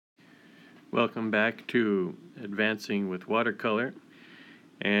Welcome back to Advancing with Watercolor,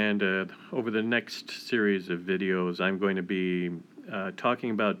 and over the next series of videos I'm going to be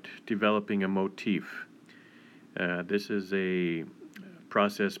talking about developing a motif. This is a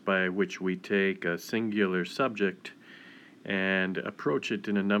process by which we take a singular subject and approach it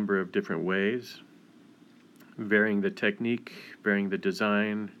in a number of different ways, varying the technique, varying the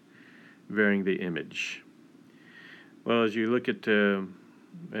design, varying the image. Well, as you look at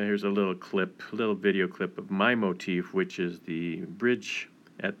here's a little video clip of my motif, which is the bridge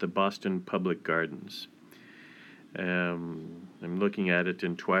at the Boston Public Gardens. I'm looking at it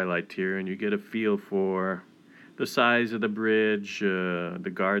in twilight here, and you get a feel for the size of the bridge,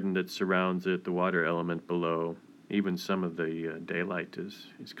 the garden that surrounds it, the water element below. Even some of the daylight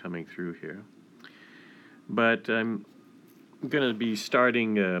is coming through here. But I'm going to be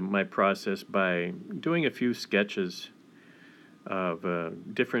starting my process by doing a few sketches of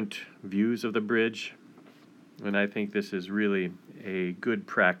different views of the bridge, and I think this is really a good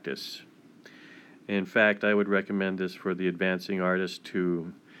practice. In fact, I would recommend this for the advancing artist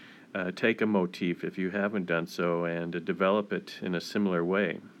to take a motif, if you haven't done so, and to develop it in a similar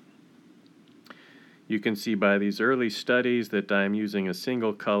way. You can see by these early studies that I'm using a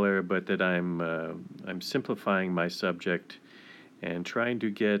single color, but that I'm simplifying my subject and trying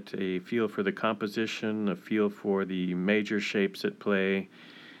to get a feel for the composition, a feel for the major shapes at play,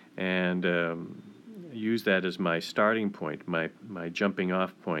 and use that as my starting point, my jumping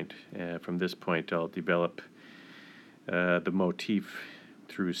off point. From this point I'll develop the motif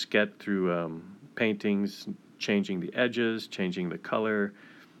through paintings, changing the edges, changing the color,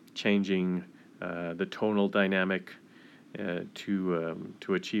 changing the tonal dynamic, to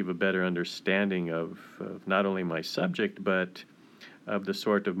achieve a better understanding of not only my subject, but of the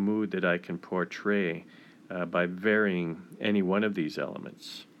sort of mood that I can portray by varying any one of these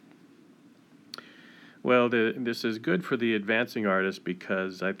elements. Well, this is good for the advancing artist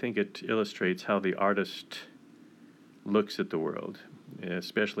because I think it illustrates how the artist looks at the world.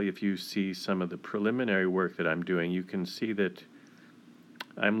 Especially if you see some of the preliminary work that I'm doing, you can see that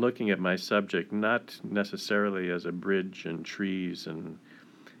I'm looking at my subject not necessarily as a bridge and trees and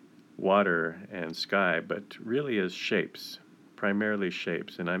water and sky, but really as shapes. Primarily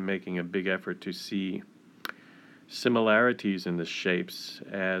shapes, and I'm making a big effort to see similarities in the shapes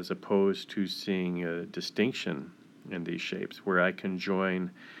as opposed to seeing a distinction in these shapes, where I can join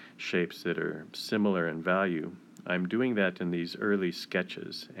shapes that are similar in value. I'm doing that in these early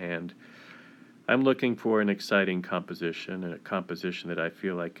sketches, and I'm looking for an exciting composition, and a composition that I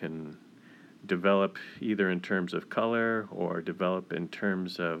feel I can develop either in terms of color, or develop in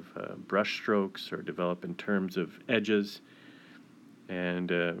terms of brush strokes, or develop in terms of edges,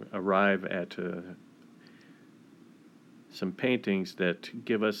 and arrive at some paintings that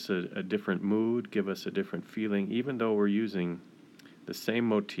give us a different mood, give us a different feeling. Even though we're using the same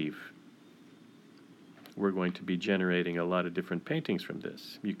motif, we're going to be generating a lot of different paintings from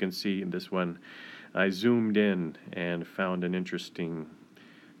this. You can see in this one, I zoomed in and found an interesting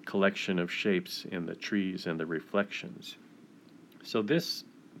collection of shapes in the trees and the reflections. So this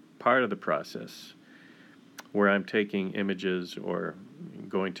part of the process, where I'm taking images or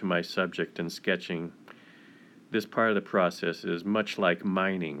going to my subject and sketching, this part of the process is much like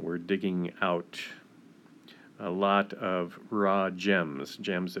mining. We're digging out a lot of raw gems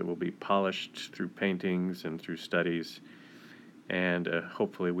that will be polished through paintings and through studies, and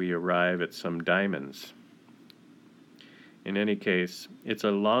hopefully we arrive at some diamonds. In any case, it's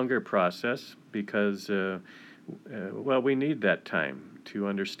a longer process because, we need that time to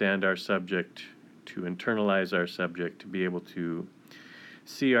understand our subject, to internalize our subject, to be able to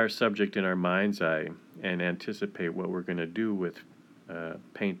see our subject in our mind's eye and anticipate what we're going to do with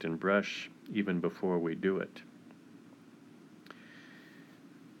paint and brush even before we do it.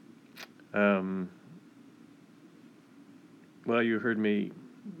 You heard me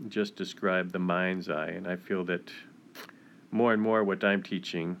just describe the mind's eye, and I feel that more and more what I'm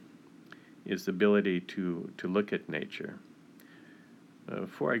teaching is the ability to look at nature.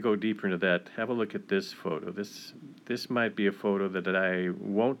 Before I go deeper into that, have a look at this photo. This might be a photo that I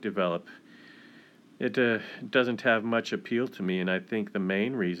won't develop. It doesn't have much appeal to me, and I think the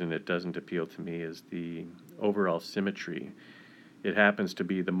main reason it doesn't appeal to me is the overall symmetry. It happens to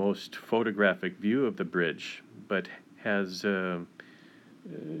be the most photographic view of the bridge, but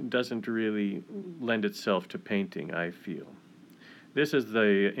doesn't really lend itself to painting, I feel. This is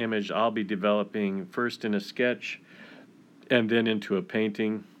the image I'll be developing first in a sketch and then into a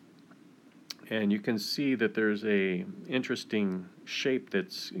painting. And you can see that there's a interesting shape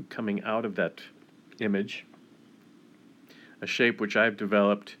that's coming out of that image, a shape which I've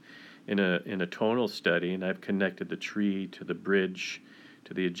developed in a tonal study, and I've connected the tree to the bridge,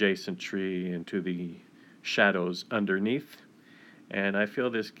 to the adjacent tree, and to the shadows underneath. And I feel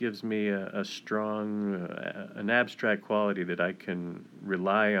this gives me a strong, an abstract quality that I can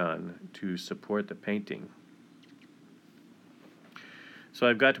rely on to support the painting. So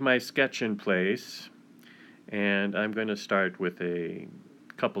I've got my sketch in place, and I'm going to start with a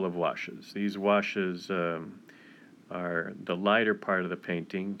couple of washes. These washes are the lighter part of the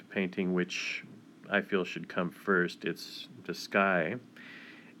painting which I feel should come first. It's the sky.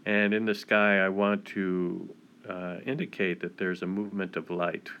 And in the sky, I want to indicate that there's a movement of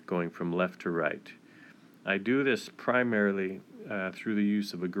light going from left to right. I do this primarily through the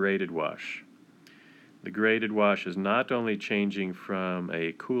use of a graded wash. The graded wash is not only changing from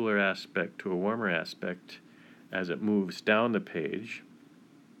a cooler aspect to a warmer aspect as it moves down the page,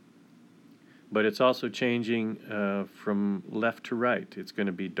 but it's also changing from left to right. It's going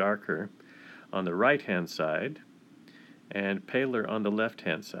to be darker on the right-hand side and paler on the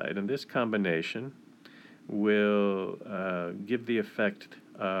left-hand side. And this combination will give the effect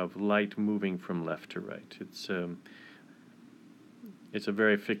of light moving from left to right. It's a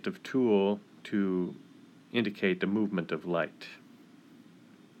very effective tool to indicate the movement of light.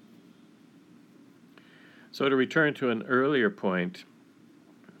 So to return to an earlier point,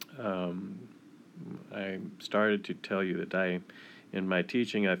 I started to tell you that in my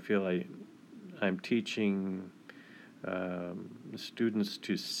teaching, I feel I'm teaching students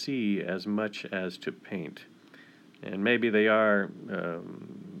to see as much as to paint. And maybe they are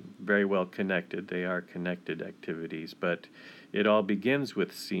very well connected. They are connected activities, but it all begins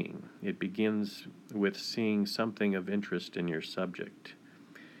with seeing. It begins with seeing something of interest in your subject.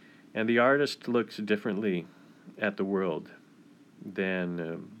 And the artist looks differently at the world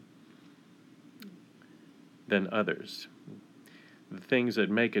than others. The things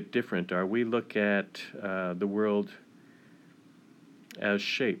that make it different are we look at the world as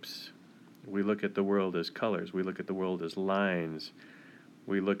shapes. We look at the world as colors. We look at the world as lines.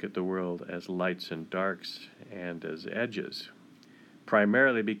 We look at the world as lights and darks and as edges,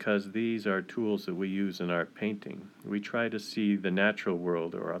 primarily because these are tools that we use in our painting. We try to see the natural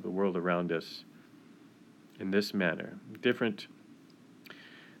world or the world around us in this manner, different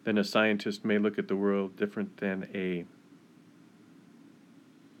than a scientist may look at the world, different than a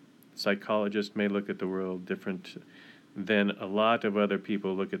psychologist may look at the world, different than a lot of other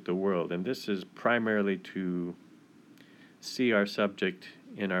people look at the world. And this is primarily to see our subject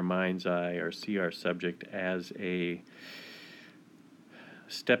in our mind's eye, or see our subject as a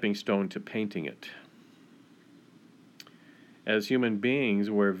stepping stone to painting it. As human beings,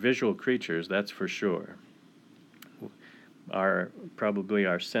 we're visual creatures, that's for sure. Probably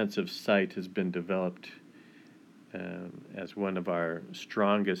our sense of sight has been developed as one of our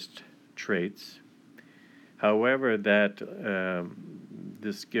strongest traits. However,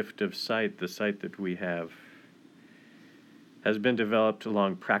 this gift of sight, the sight that we have, has been developed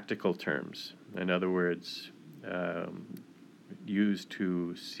along practical terms. In other words, used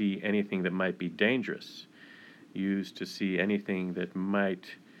to see anything that might be dangerous, used to see anything that might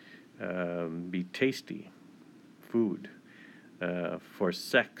be tasty, food, for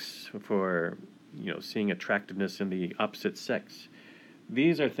sex, for seeing attractiveness in the opposite sex.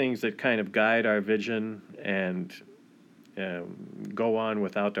 These are things that kind of guide our vision and go on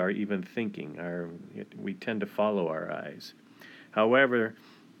without our even thinking. We tend to follow our eyes. However,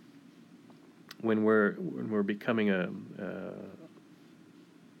 when we're becoming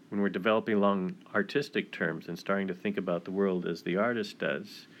when we're developing along artistic terms and starting to think about the world as the artist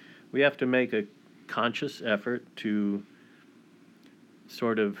does, we have to make a conscious effort to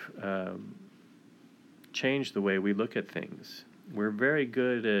sort of change the way we look at things. We're very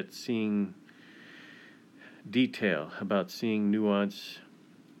good at seeing detail, about seeing nuance,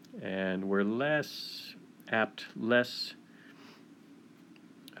 and we're less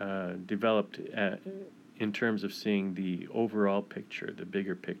developed in terms of seeing the overall picture, the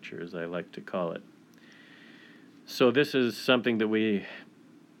bigger picture, as I like to call it. So this is something that we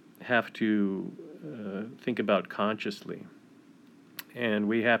have to think about consciously. And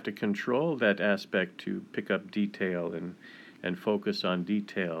we have to control that aspect to pick up detail and focus on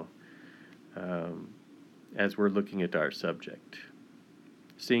detail as we're looking at our subject.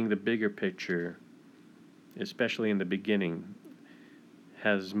 Seeing the bigger picture, especially in the beginning,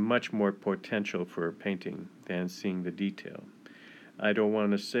 has much more potential for painting than seeing the detail. I don't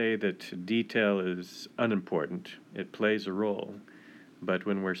want to say that detail is unimportant. It plays a role. But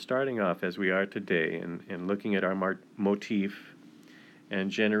when we're starting off as we are today and looking at our motif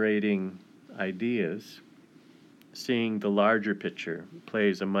and generating ideas, seeing the larger picture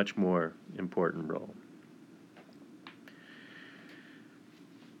plays a much more important role.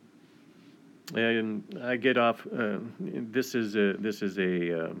 And I get off. This is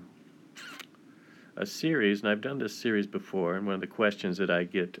a series, and I've done this series before. And one of the questions that I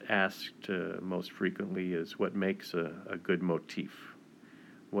get asked most frequently is, "What makes a good motif?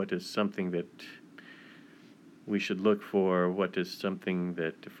 What is something that we should look for? What is something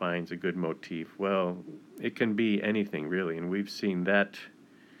that defines a good motif?" Well, it can be anything really, and we've seen that.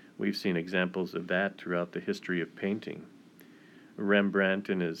 We've seen examples of that throughout the history of painting. Rembrandt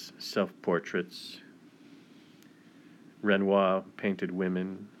in his self-portraits, Renoir painted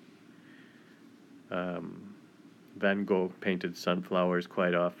women, Van Gogh painted sunflowers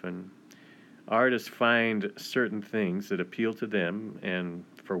quite often. Artists find certain things that appeal to them, and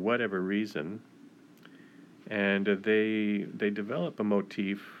for whatever reason, and they develop a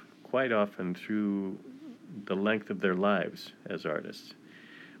motif quite often through the length of their lives as artists.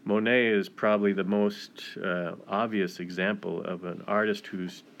 Monet is probably the most obvious example of an artist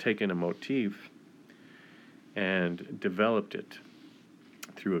who's taken a motif and developed it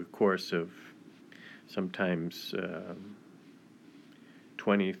through a course of sometimes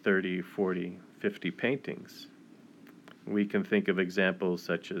 20, 30, 40, 50 paintings. We can think of examples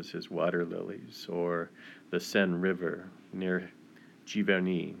such as his water lilies, or the Seine River near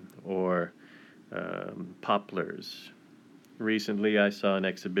Giverny, or poplars. Recently, I saw an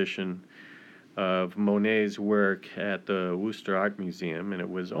exhibition of Monet's work at the Worcester Art Museum, and it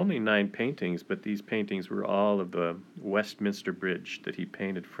was only 9 paintings, but these paintings were all of the Westminster Bridge that he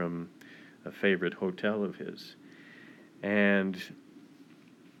painted from a favorite hotel of his. And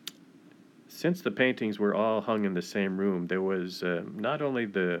since the paintings were all hung in the same room, there was not only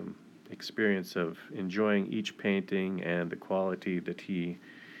the experience of enjoying each painting and the quality that he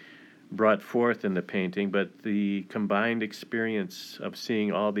brought forth in the painting, but the combined experience of seeing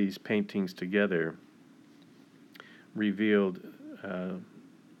all these paintings together revealed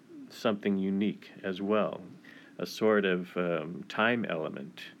something unique as well, a sort of time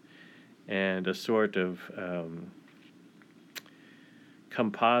element and a sort of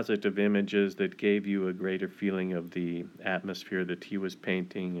composite of images that gave you a greater feeling of the atmosphere that he was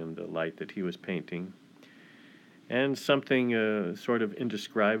painting and the light that he was painting. And something sort of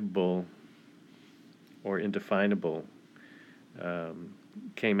indescribable or indefinable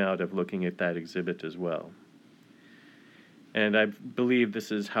came out of looking at that exhibit as well. And I believe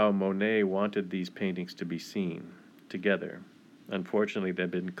this is how Monet wanted these paintings to be seen together. Unfortunately, they've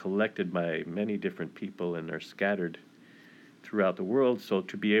been collected by many different people and are scattered throughout the world, so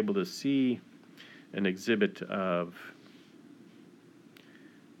to be able to see an exhibit of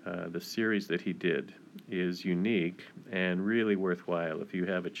the series that he did is unique and really worthwhile. If you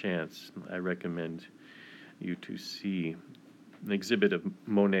have a chance, I recommend you to see an exhibit of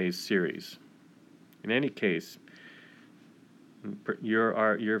Monet's series. In any case,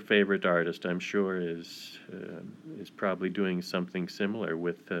 your favorite artist, I'm sure, is probably doing something similar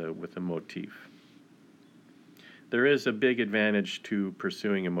with a motif. There is a big advantage to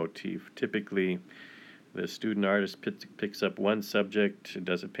pursuing a motif. Typically, the student artist picks up one subject,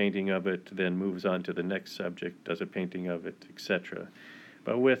 does a painting of it, then moves on to the next subject, does a painting of it, etc.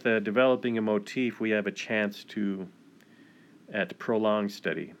 But with developing a motif, we have a chance at prolonged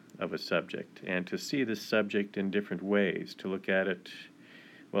study of a subject, and to see the subject in different ways, to look at it,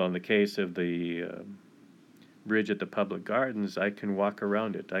 well, in the case of the bridge at the public gardens, I can walk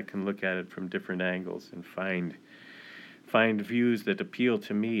around it. I can look at it from different angles and find views that appeal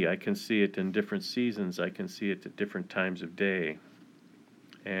to me. I can see it in different seasons. I can see it at different times of day.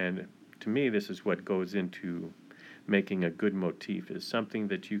 And to me, this is what goes into making a good motif, is something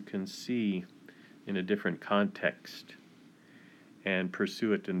that you can see in a different context and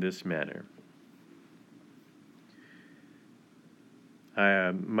pursue it in this manner.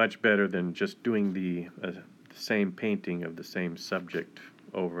 Much better than just doing the same painting of the same subject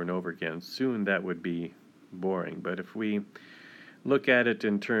over and over again. Soon that would be boring. But if we look at it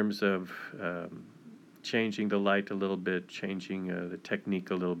in terms of changing the light a little bit, changing the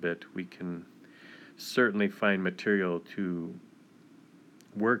technique a little bit, we can certainly find material to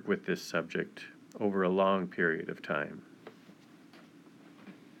work with this subject over a long period of time.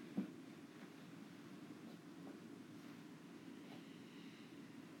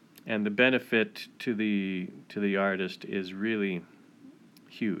 And the benefit to the artist is really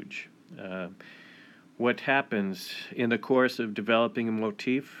huge. What happens in the course of developing a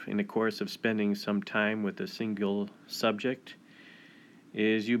motif, in the course of spending some time with a single subject,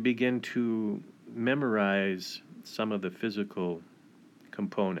 is you begin to memorize some of the physical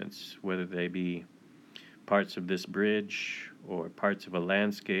components, whether they be parts of this bridge, or parts of a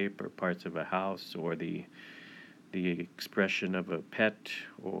landscape, or parts of a house, or the expression of a pet,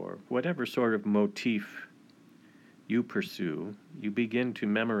 or whatever sort of motif you pursue, you begin to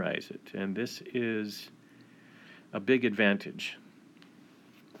memorize it. And this is a big advantage.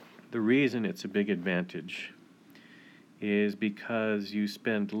 The reason it's a big advantage is because you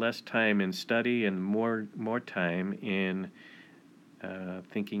spend less time in study and more time in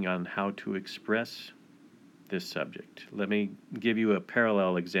thinking on how to express this subject. Let me give you a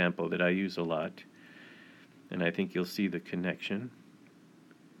parallel example that I use a lot, and I think you'll see the connection.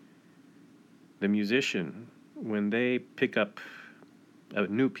 The musician, when they pick up a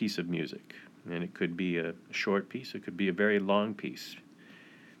new piece of music, and it could be a short piece, it could be a very long piece,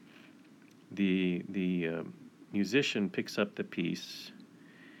 the musician picks up the piece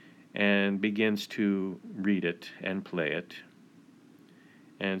and begins to read it and play it,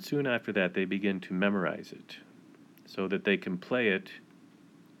 and soon after that they begin to memorize it so that they can play it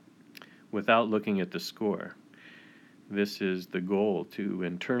without looking at the score. This is the goal, to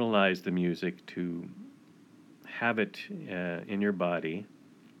internalize the music, to have it in your body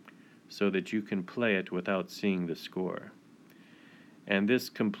so that you can play it without seeing the score. And this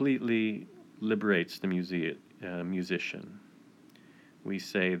completely liberates the musician. We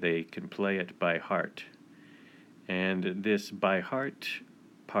say they can play it by heart. And this by heart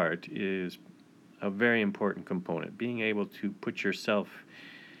part is a very important component, being able to put yourself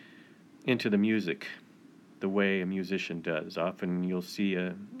into the music the way a musician does. Often you'll see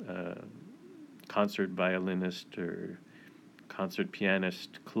a concert violinist or concert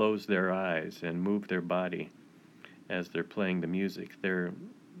pianist close their eyes and move their body as they're playing the music.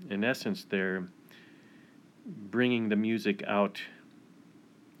 In essence, they're bringing the music out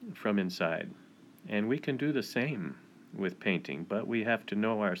from inside. And we can do the same with painting, but we have to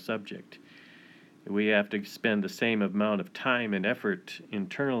know our subject. We have to spend the same amount of time and effort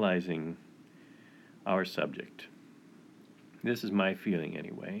internalizing our subject. This is my feeling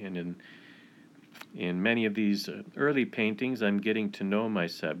anyway, and in many of these early paintings, I'm getting to know my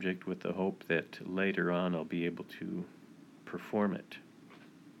subject with the hope that later on I'll be able to perform it.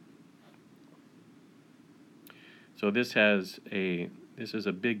 So this is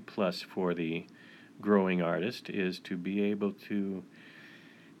a big plus for the growing artist, is to be able to,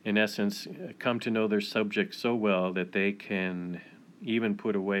 in essence, come to know their subject so well that they can even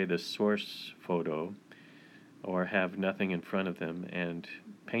put away the source photo or have nothing in front of them and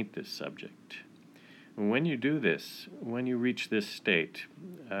paint this subject. When you do this, when you reach this state,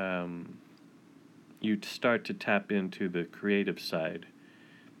 you start to tap into the creative side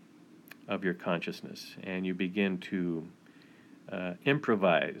of your consciousness, and you begin to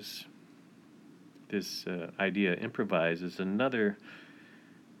improvise. This idea, improvise, is another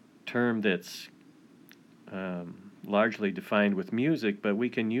term that's largely defined with music, but we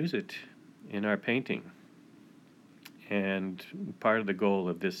can use it in our painting. And part of the goal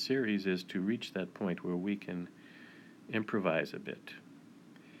of this series is to reach that point where we can improvise a bit.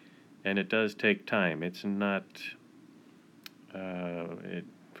 And it does take time. It's not,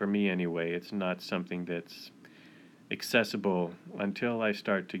 for me anyway, it's not something that's accessible until I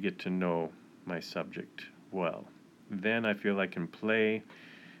start to get to know my subject well. Then I feel I can play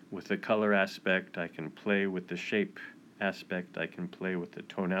with the color aspect, I can play with the shape aspect, I can play with the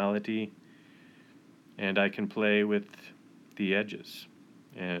tonality, and I can play with the edges.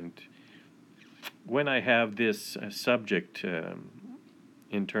 And when I have this subject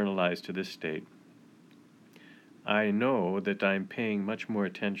internalized to this state, I know that I'm paying much more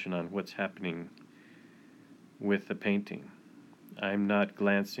attention on what's happening with the painting. I'm not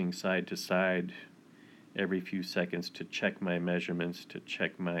glancing side to side every few seconds to check my measurements, to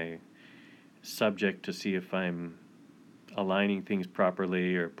check my subject to see if I'm aligning things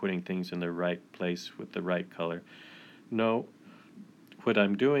properly or putting things in the right place with the right color. No, what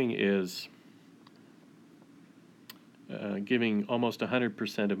I'm doing is giving almost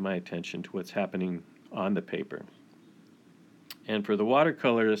 100% of my attention to what's happening on the paper. And for the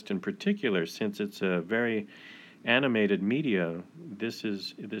watercolorist in particular, since it's a very animated media, this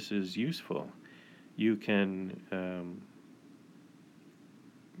is useful. You can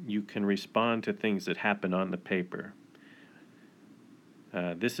respond to things that happen on the paper.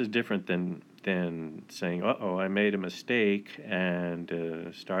 This is different than saying, "Uh-oh, I made a mistake,"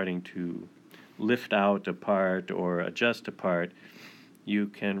 and starting to lift out a part or adjust a part. You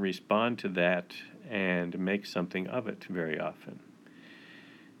can respond to that and make something of it very often.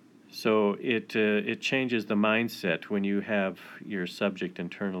 So it changes the mindset when you have your subject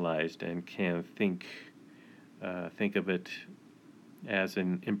internalized and can think of it as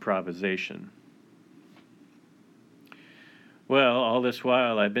an improvisation. Well, all this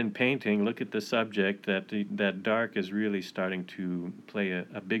while I've been painting, look at the subject, that dark is really starting to play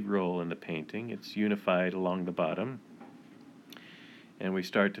a big role in the painting. It's unified along the bottom, and we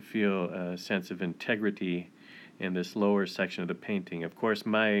start to feel a sense of integrity in this lower section of the painting. Of course,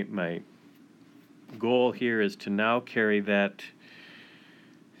 my goal here is to now carry that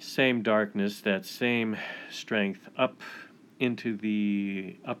same darkness, that same strength up into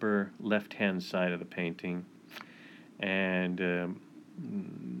the upper left-hand side of the painting, and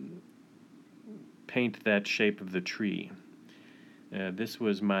paint that shape of the tree. This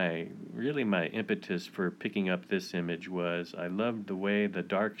was really my impetus for picking up this image. Was I loved the way the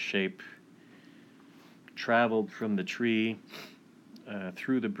dark shape traveled from the tree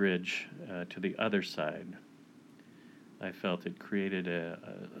through the bridge to the other side. I felt it created a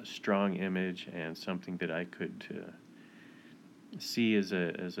strong image and something that I could see as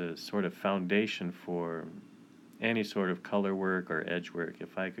a sort of foundation for any sort of color work or edge work.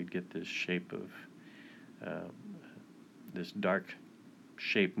 If I could get this shape of this dark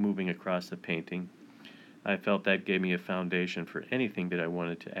shape moving across the painting, I felt that gave me a foundation for anything that I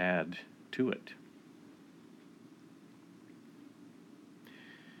wanted to add to it.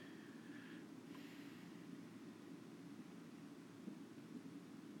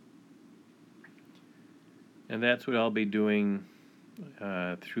 And that's what I'll be doing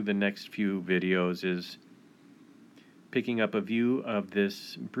through the next few videos, is picking up a view of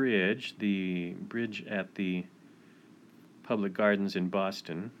this bridge, the bridge at the Public Gardens in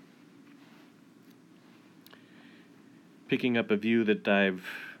Boston. Picking up a view that I've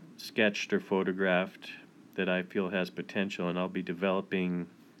sketched or photographed that I feel has potential, and I'll be developing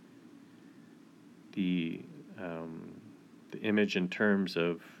the image in terms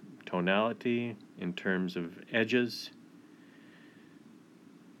of tonality, in terms of edges,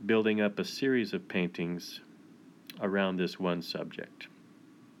 building up a series of paintings around this one subject.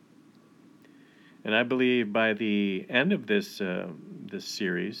 And I believe by the end of this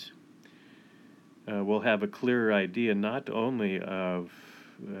series, we'll have a clearer idea not only of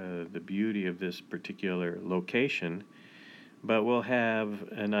the beauty of this particular location, but we'll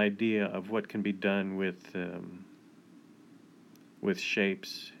have an idea of what can be done with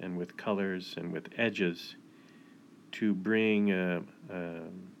shapes and with colors and with edges to bring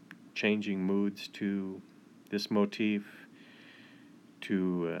changing moods to this motif,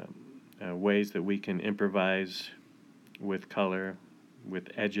 to ways that we can improvise with color, with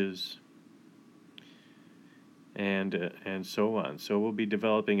edges, and so on. So we'll be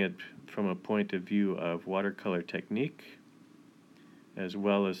developing it from a point of view of watercolor technique, as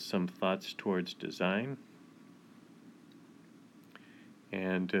well as some thoughts towards design,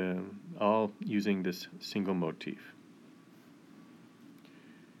 and all using this single motif.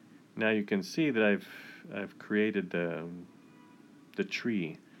 Now you can see that I've created the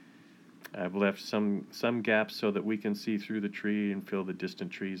tree. I've left some gaps so that we can see through the tree and feel the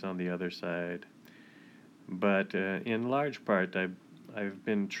distant trees on the other side. But in large part, I've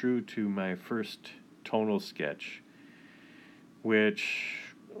been true to my first tonal sketch, which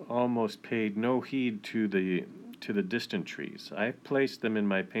almost paid no heed to the distant trees. I've placed them in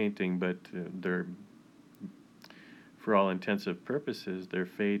my painting, but they're, for all intensive purposes, they're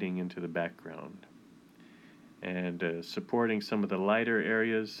fading into the background and supporting some of the lighter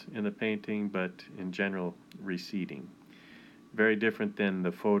areas in the painting, but in general receding. Very different than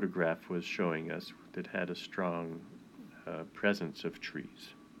the photograph was showing us, that had a strong presence of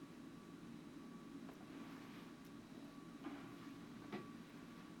trees.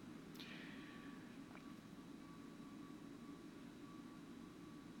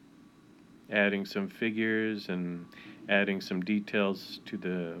 Adding some figures and adding some details to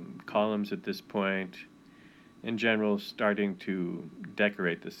the columns at this point. In general, starting to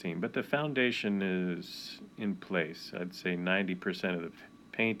decorate the scene, but the foundation is in place. I'd say 90% of the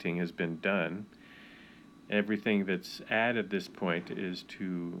painting has been done. Everything that's added at this point is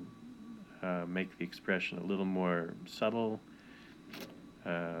to make the expression a little more subtle,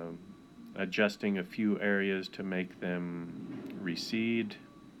 adjusting a few areas to make them recede,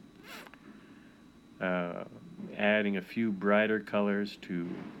 adding a few brighter colors to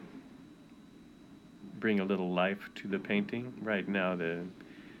bring a little life to the painting. Right now the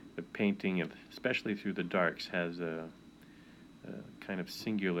painting, especially through the darks, has a kind of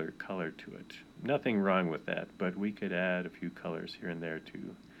singular color to it. Nothing wrong with that, but we could add a few colors here and there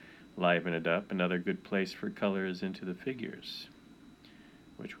to liven it up. Another good place for color is into the figures,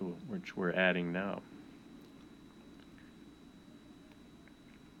 which we're adding now.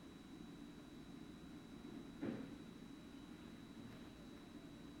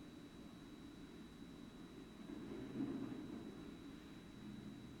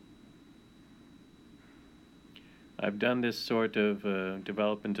 I've done this sort of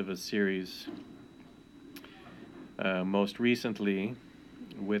development of a series most recently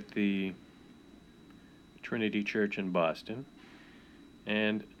with the Trinity Church in Boston,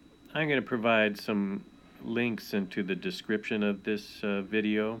 and I'm going to provide some links into the description of this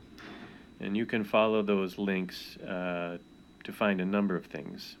video, and you can follow those links to find a number of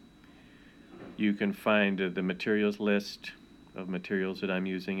things. You can find the materials list of materials that I'm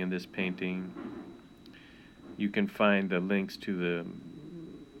using in this painting. You can find the links to the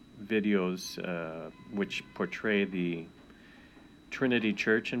videos which portray the Trinity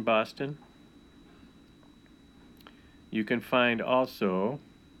Church in Boston. You can find also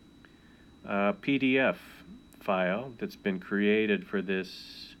a PDF file that's been created for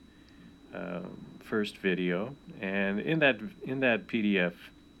this first video, and in that PDF,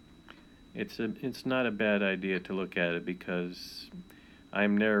 it's not a bad idea to look at it, because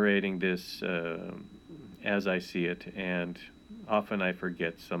I'm narrating this as I see it, and often I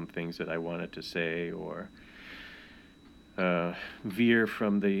forget some things that I wanted to say, or veer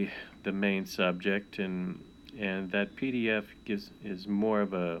from the main subject, and that PDF is more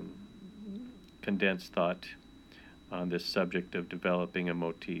of a condensed thought on this subject of developing a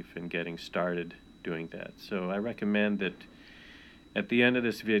motif and getting started doing that. So I recommend that at the end of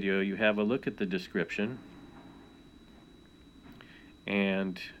this video you have a look at the description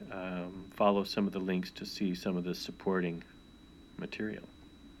and follow some of the links to see some of the supporting material.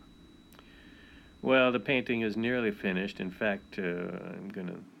 Well, the painting is nearly finished. In fact, I'm going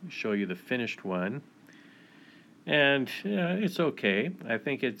to show you the finished one. And it's okay. I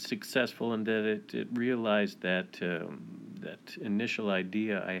think it's successful in that it realized that that initial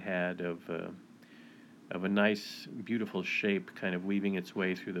idea I had of a nice, beautiful shape kind of weaving its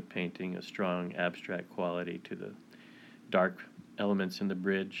way through the painting, a strong abstract quality to the dark elements in the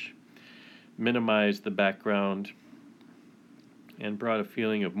bridge, minimized the background, and brought a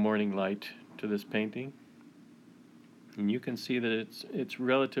feeling of morning light to this painting. And you can see that it's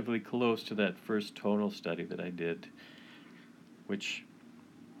relatively close to that first tonal study that I did,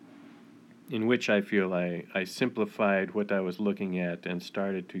 in which I feel I simplified what I was looking at and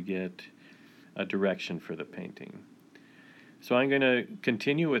started to get a direction for the painting. So I'm going to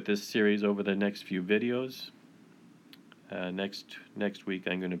continue with this series over the next few videos. Next week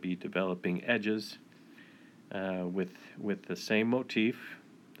I'm going to be developing edges with the same motif,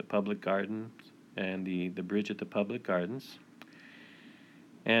 the public gardens and the bridge at the public gardens.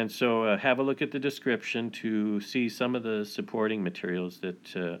 And so have a look at the description to see some of the supporting materials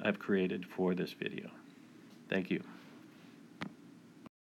that I've created for this video. Thank you.